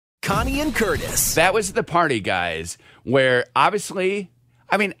Connie and Curtis. That was the party, guys, where obviously,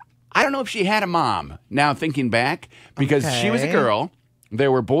 I mean, I don't know if she had a mom, now thinking back, because she was a girl.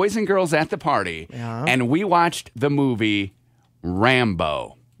 There were boys and girls at the party, and we watched the movie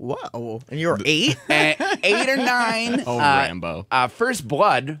Rambo. Whoa. And you were 8? 8 or 9. Oh, Rambo. First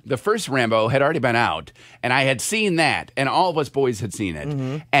Blood, the first Rambo, had already been out, and I had seen that, and all of us boys had seen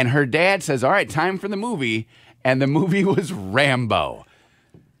it. And her dad says, all right, time for the movie, and the movie was Rambo.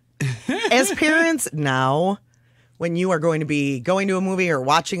 As parents now, when you are going to be going to a movie or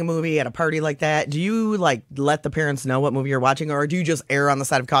watching a movie at a party like that, do you like let the parents know what movie you're watching, or do you just err on the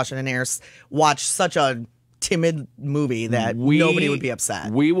side of caution and watch such a timid movie that nobody would be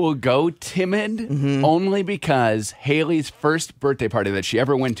upset? We will go timid only because Haley's first birthday party that she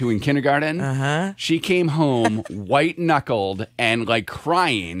ever went to in kindergarten, she came home white-knuckled and like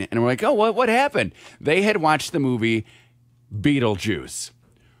crying, and we're like, oh, what happened? They had watched the movie Beetlejuice.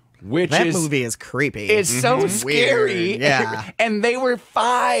 That movie is creepy. It's so scary. Weird. Yeah. And they were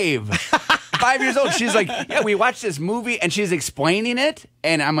 5. 5 years old. She's like, yeah, we watched this movie, and she's explaining it,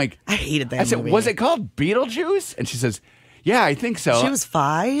 and I'm like, I hated that movie. I said, movie. was it called Beetlejuice? And she says, yeah, I think so. She was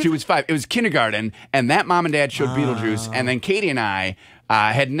 5? She was 5. It was kindergarten, and that mom and dad showed Beetlejuice, and then Katie and I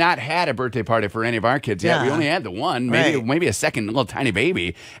had not had a birthday party for any of our kids yet. We only had the one, maybe a second little tiny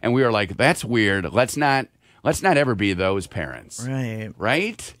baby, and we were like, that's weird. Let's not ever be those parents.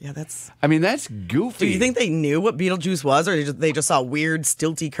 Right? Yeah, that's goofy. Do you think they knew what Beetlejuice was, or they just saw weird,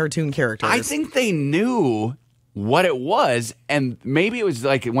 stilty cartoon characters? I think they knew what it was, and maybe it was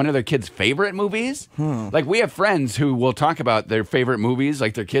like one of their kids' favorite movies. Like, we have friends who will talk about their favorite movies,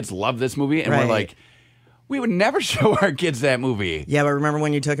 like their kids love this movie, and we're like, we would never show our kids that movie. Yeah, but remember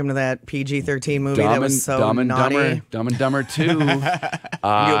when you took them to that PG-13 movie that was so naughty? Dumb and Dumber 2. You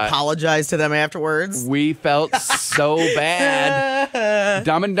apologized to them afterwards? We felt so bad.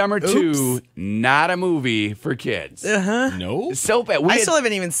 Dumb and Dumber 2, not a movie for kids. No? So bad. I still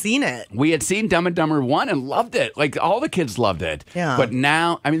haven't even seen it. We had seen Dumb and Dumber 1 and loved it. Like, all the kids loved it. Yeah. But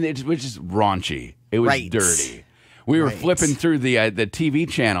now, it was just raunchy. It was dirty. We were flipping through the TV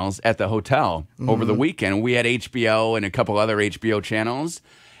channels at the hotel over the weekend. We had HBO and a couple other HBO channels,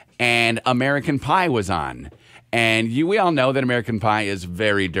 and American Pie was on. And we all know that American Pie is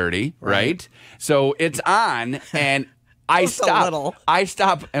very dirty, right? So it's on, and I stop,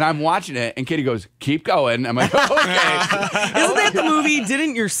 and I'm watching it, and Kitty goes, keep going. I'm like, okay. Isn't that the movie?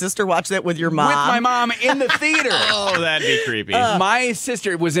 Didn't your sister watch that with your mom? With my mom in the theater. Oh, that'd be creepy. My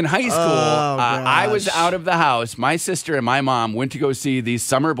sister was in high school. I was out of the house. My sister and my mom went to go see the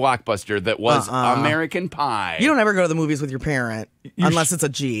summer blockbuster that was American Pie. You don't ever go to the movies with your parent unless it's a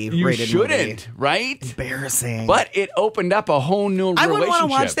G-rated movie. You shouldn't, right? Embarrassing. But it opened up a whole new relationship. I would want to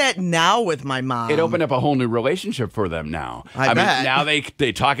watch that now with my mom. It opened up a whole new relationship for them now. I bet. Now they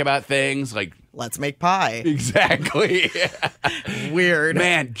talk about things like, let's make pie. Exactly. Weird.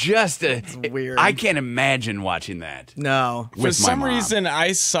 Man, it's weird. I can't imagine watching that. No. For some reason,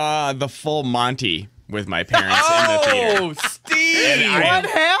 I saw the full Monty with my parents in the theater. Oh, Steve! What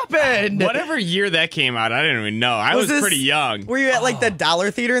happened? Whatever year that came out, I didn't even know. I was pretty young. Were you at like the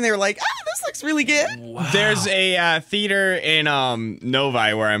Dollar Theater and they were like, this looks really good? Wow. There's a theater in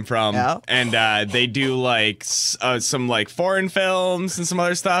Novi where I'm from, and they do like some like foreign films and some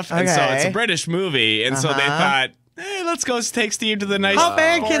other stuff. And so it's a British movie, and so they thought, hey, let's go take Steve to the nice. How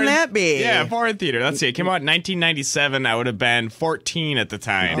bad can that be? Yeah, foreign theater. Let's see. It came out in 1997. I would have been 14 at the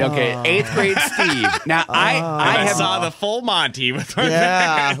time. Okay, 8th grade Steve. Now, I saw the full Monty with my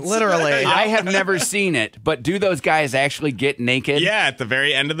parents. Literally. I have never seen it, but do those guys actually get naked? Yeah, at the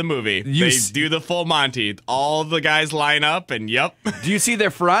very end of the movie. They do the full Monty. All the guys line up, and yep. Do you see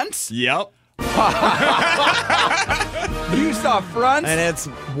their fronts? Yep. You saw fronts? And it's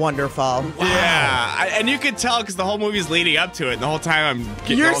wonderful. Wow. Yeah, and you could tell because the whole movie's leading up to it, and the whole time I'm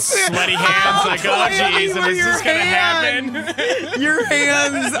getting all sweaty hands, like, oh, jeez, and it's just going to happen. Your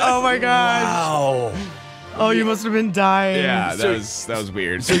hands, oh, my God. Wow. Oh, you must have been dying. Yeah, that was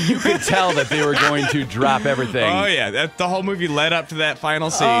weird. So you could tell that they were going to drop everything. Oh, yeah, the whole movie led up to that final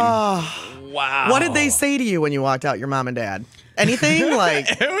scene. Wow. What did they say to you when you walked out, your mom and dad? Anything? Like,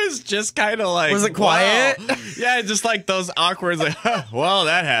 it was just kind of like, was it quiet? Wow. Yeah, just like those awkward, like, well,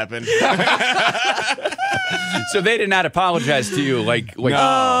 that happened. So they did not apologize to you, like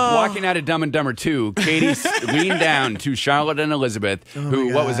walking out of Dumb and Dumber 2. Katie leaned down to Charlotte and Elizabeth,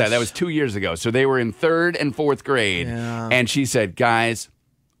 who, what was that? That was 2 years ago. So they were in 3rd and 4th grade, and she said, guys,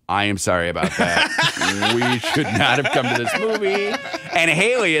 I am sorry about that. We should not have come to this movie. And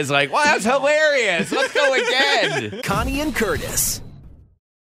Haley is like, well, that's hilarious. Let's go again. Connie and Curtis.